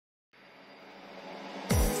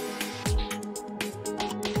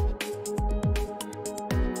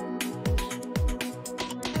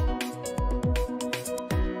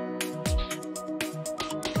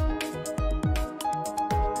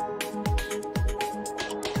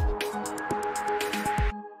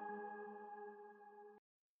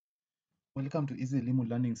Welcome to Easy Elimu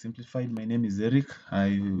Learning Simplified. My name is Eric.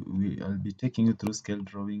 I'll be taking you through scale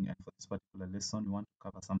drawing, and for this particular lesson, we want to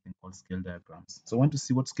cover something called scale diagrams. So I want to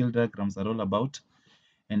see what scale diagrams are all about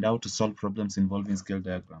and how to solve problems involving scale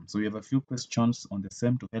diagrams. So we have a few questions on the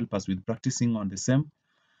same to help us with practicing on the same.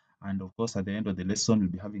 And of course, at the end of the lesson, we'll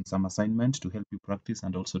be having some assignment to help you practice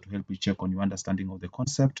and also to help you check on your understanding of the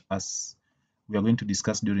concept as we are going to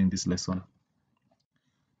discuss during this lesson.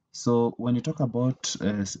 So when you talk about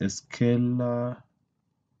a scalar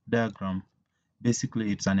diagram,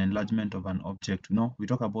 basically it's an enlargement of an object. We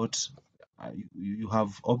talk about you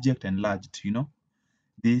have object enlarged.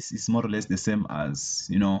 This is more or less the same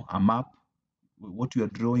as a map, what you are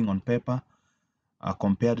drawing on paper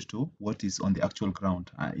compared to what is on the actual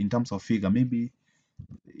ground. In terms of figure, maybe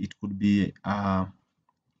it could be a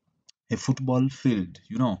football field,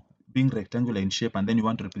 being rectangular in shape, and then you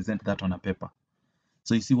want to represent that on a paper.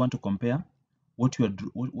 So you see, you want to compare what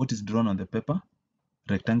is drawn on the paper,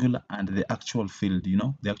 rectangular, and the actual field,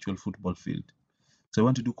 the actual football field. So I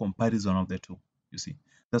want to do comparison of the two. You see,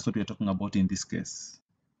 that's what we're talking about in this case.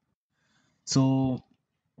 So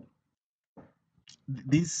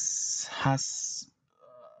this has,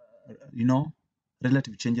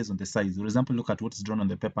 relative changes on the size. For example, look at what's drawn on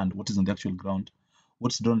the paper and what is on the actual ground.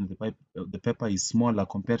 What's drawn on the paper is smaller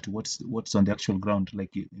compared to what's on the actual ground.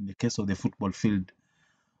 Like in the case of the football field,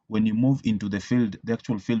 when you move into the field, the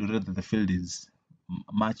actual field, rather the field is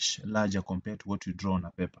much larger compared to what you draw on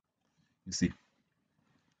a paper. You see.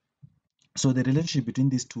 So the relationship between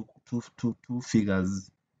these two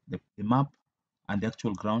figures, the map and the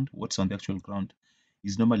actual ground, what's on the actual ground,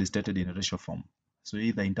 is normally stated in a ratio form. So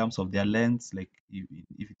either in terms of their lengths, like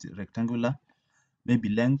if it's rectangular, maybe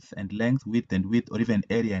length and length, width and width, or even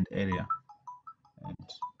area and area. And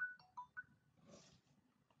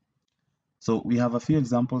so we have a few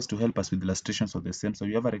examples to help us with illustrations of the same. So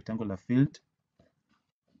you have a rectangular field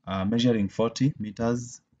measuring 40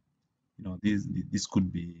 meters. This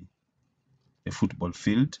could be a football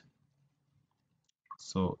field.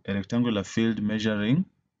 So a rectangular field measuring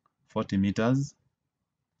 40 meters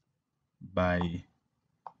by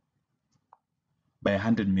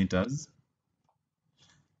 100 meters.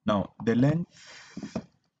 Now the length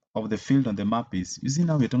of the field on the map is, you see,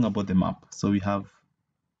 now we're talking about the map. So we have,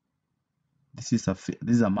 this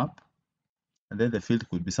is a map, and then the field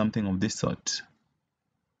could be something of this sort.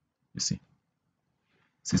 You see,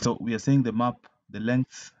 so we are saying the map, the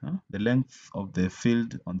length of the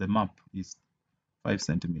field on the map is 5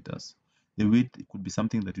 centimeters. The width could be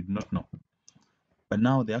something that you do not know. But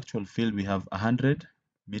now the actual field, we have 100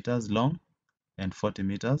 meters long and 40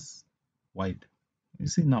 meters wide. You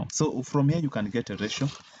see now. So from here you can get a ratio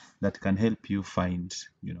that can help you find,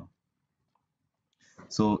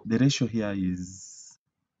 So the ratio here is,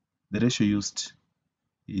 the ratio used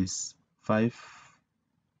is 5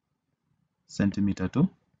 centimeter to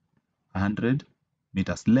 100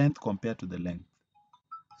 meters, length compared to the length.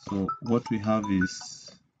 So what we have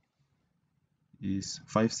is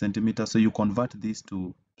 5 centimeters. So you convert this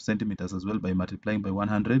to centimeters as well by multiplying by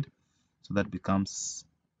 100. So that becomes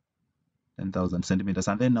 10,000 centimeters.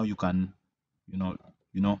 And then now you can,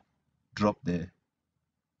 drop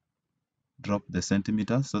the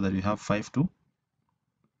centimeters so that you have 5 to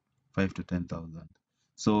 10,000.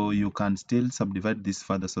 So you can still subdivide this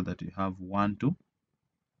further so that you have 1 to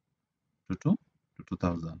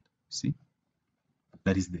 2,000. See,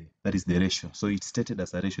 that is the ratio. So it's stated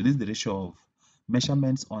as a ratio. This is the ratio of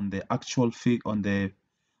measurements on the actual on the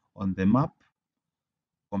map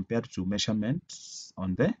compared to measurements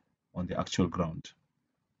on the actual ground.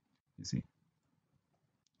 You see.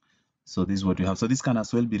 So this is what we have. So this can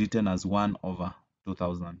as well be written as 1 over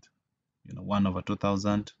 2,000. 1 over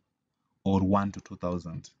 2,000 or 1 to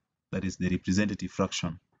 2,000. That is the representative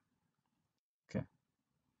fraction. Okay.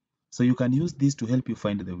 So you can use this to help you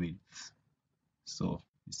find the width. So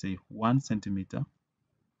you say 1 centimeter,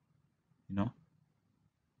 1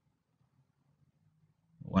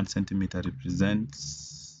 centimeter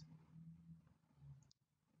represents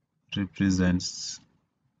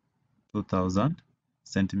 2,000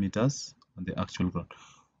 centimeters on the actual ground.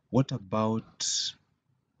 What about,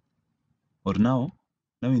 or now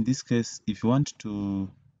in this case, if you want to,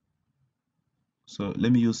 so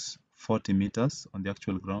let me use 40 meters on the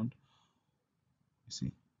actual ground. You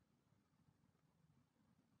see,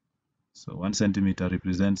 so 1 centimeter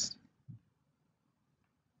represents,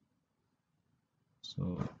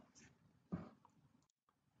 so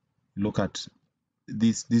look at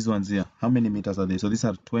these ones here. How many meters are they? So these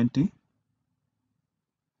are 20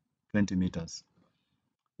 meters.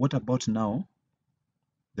 What about now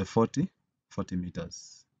the 40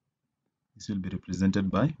 meters? This will be represented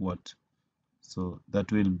by what? So that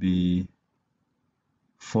will be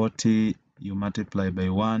 40, you multiply by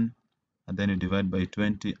 1, and then you divide by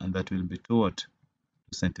 20, and that will be 2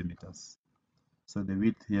 centimeters. So the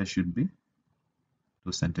width here should be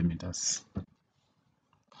 2 centimeters.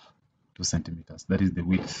 2 centimeters. That is the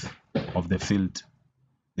width of the field.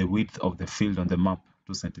 The width of the field on the map,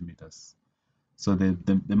 2 centimeters. So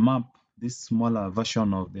the map, this smaller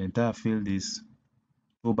version of the entire field is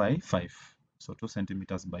 2 by 5. So 2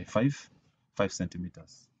 centimeters by 5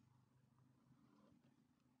 centimeters.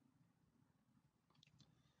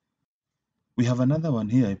 We have another one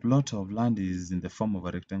here. A plot of land is in the form of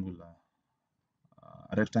a rectangle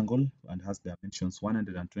and has dimensions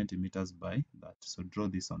 120 meters by that. So draw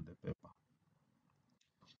this on the paper.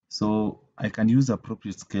 So I can use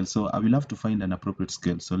appropriate scale. So I will have to find an appropriate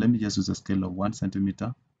scale. So let me just use a scale of 1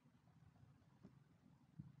 centimeter.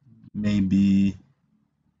 Maybe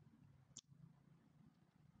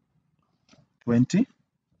 20.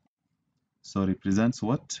 So represents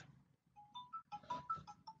what?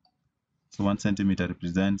 So 1 centimeter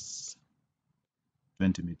represents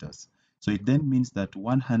 20 meters. So it then means that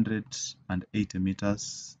 180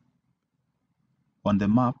 meters on the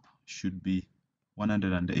map should be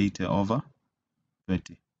 180 over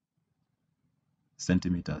 20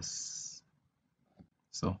 centimeters.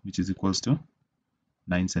 So which is equals to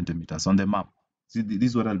 9 centimeters on the map. See,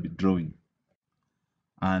 this is what I'll be drawing.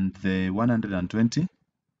 And the 120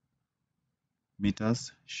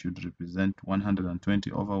 meters should represent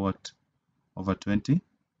 120 over what? Over 20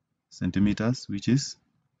 centimeters, which is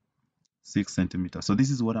 6 centimeters. So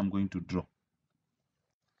this is what I'm going to draw.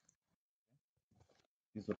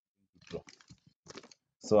 This is what I'm going to draw.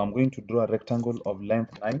 So I'm going to draw a rectangle of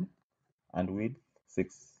length 9 and width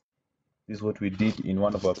 6. This is what we did in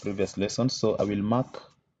one of our previous lessons. So I will mark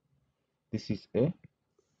this is A,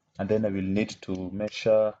 and then I will need to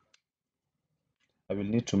measure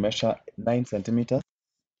 9 centimeters.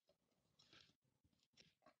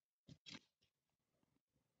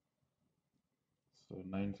 So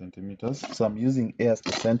 9 centimeters. So I'm using A as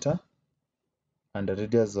the center and a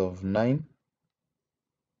radius of 9.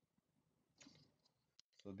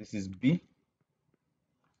 So this is B.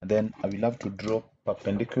 And then I will have to draw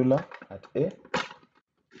perpendicular at A.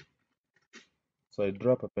 So I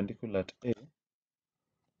draw perpendicular at A.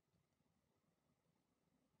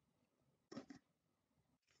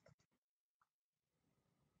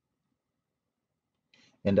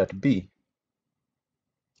 And at B.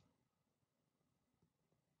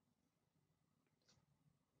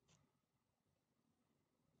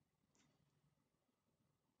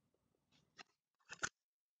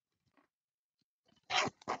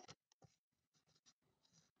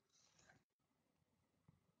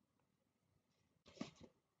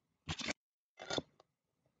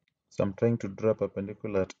 So I'm trying to draw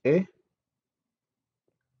perpendicular at A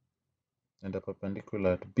and a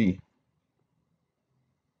perpendicular at B.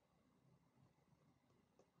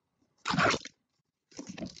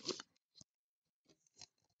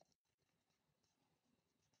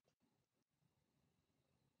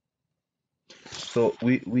 So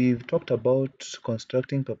we've talked about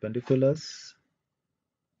constructing perpendiculars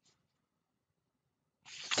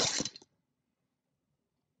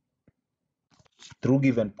through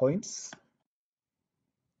given points.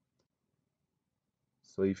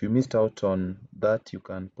 So if you missed out on that, you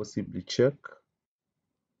can possibly check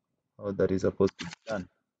how that is supposed to be done.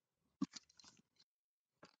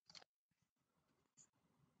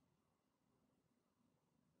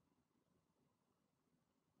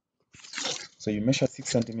 So you measure 6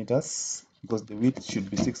 centimeters because the width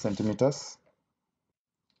should be 6 centimeters.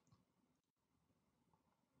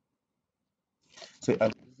 So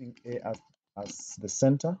I'm using A as the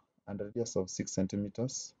center and a radius of 6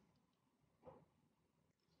 centimeters.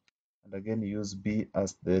 And again, use B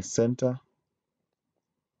as the center.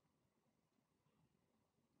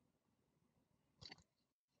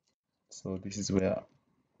 So this is where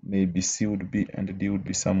maybe C would be and D would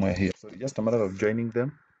be somewhere here. So it's just a matter of joining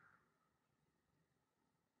them.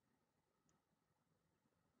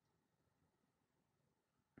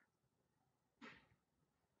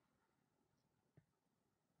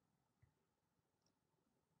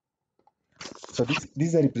 So this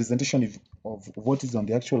is a representation of what is on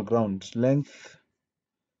the actual ground. Length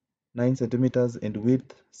 9 centimeters and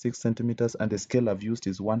width 6 centimeters, and the scale I've used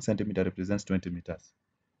is 1 centimeter represents 20 meters.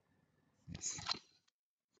 Yes.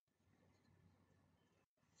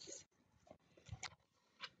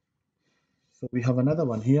 So we have another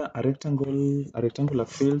one here. A rectangular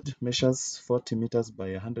field measures 40 meters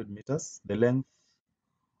by 100 meters. The length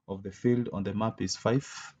of the field on the map is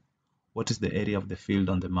 5. What is the area of the field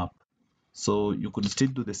on the map? So you could still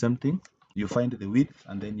do the same thing. You find the width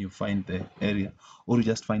and then you find the area, or you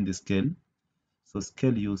just find the scale. So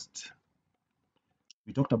scale used,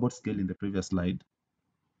 we talked about scale in the previous slide.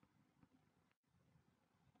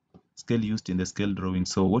 Scale used in the scale drawing.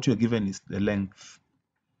 So what you're given is the length.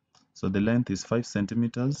 So the length is 5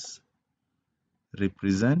 centimeters,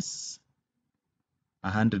 represents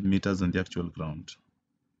 100 meters on the actual ground.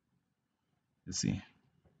 You see.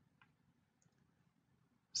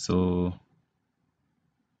 So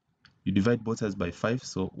you divide both sides by 5.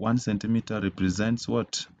 So 1 centimeter represents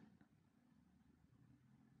what?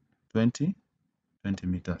 20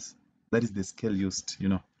 meters. That is the scale used, you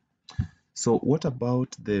know. So what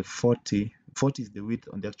about the 40? 40 is the width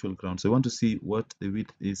on the actual ground. So I want to see what the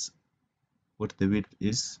width is.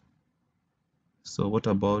 So what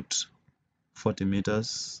about 40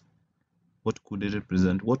 meters? What could it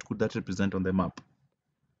represent? What could that represent on the map?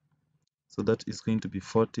 So that is going to be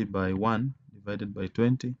 40 by 1 divided by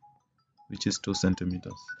 20, which is 2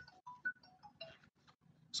 centimeters.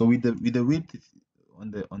 So with the width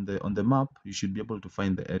on the map, you should be able to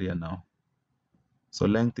find the area now. So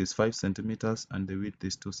length is 5 centimeters and the width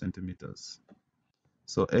is 2 centimeters.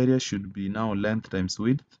 So area should be now length times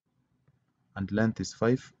width, and length is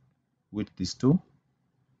 5, width is 2,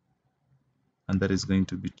 and that is going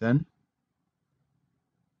to be 10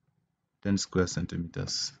 square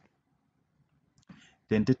centimeters.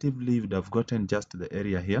 Tentatively, you would have gotten just the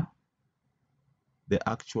area here. The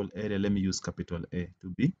actual area, let me use capital A to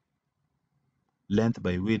be length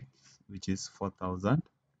by width, which is 4,000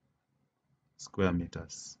 square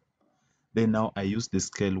meters. Then now I use the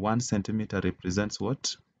scale. 1 centimeter represents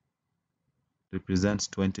what? Represents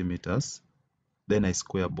 20 meters. Then I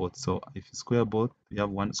square both. So if you square both, you have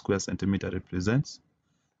 1 square centimeter represents.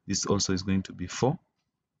 This also is going to be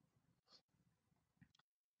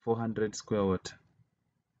 400 square what?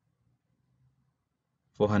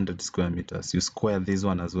 400 square meters. You square this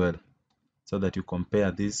one as well, so that you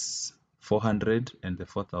compare this 400 and the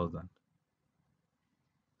 4,000.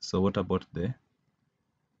 So what about the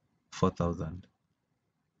 4,000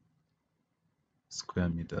 square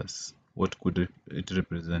meters? What could it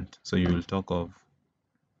represent? So you will talk of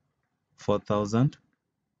 4,000,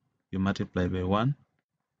 you multiply by 1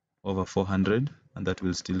 over 400, and that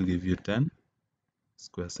will still give you 10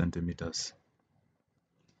 square centimeters.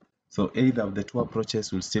 So either of the two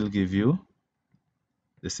approaches will still give you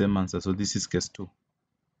the same answer. So this is case 2.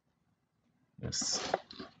 Yes.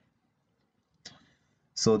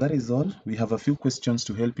 So that is all. We have a few questions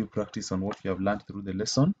to help you practice on what you have learned through the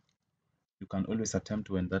lesson. You can always attempt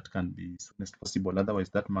when that can be as soon as possible. Otherwise,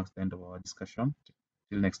 that marks the end of our discussion.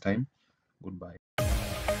 Till next time, goodbye.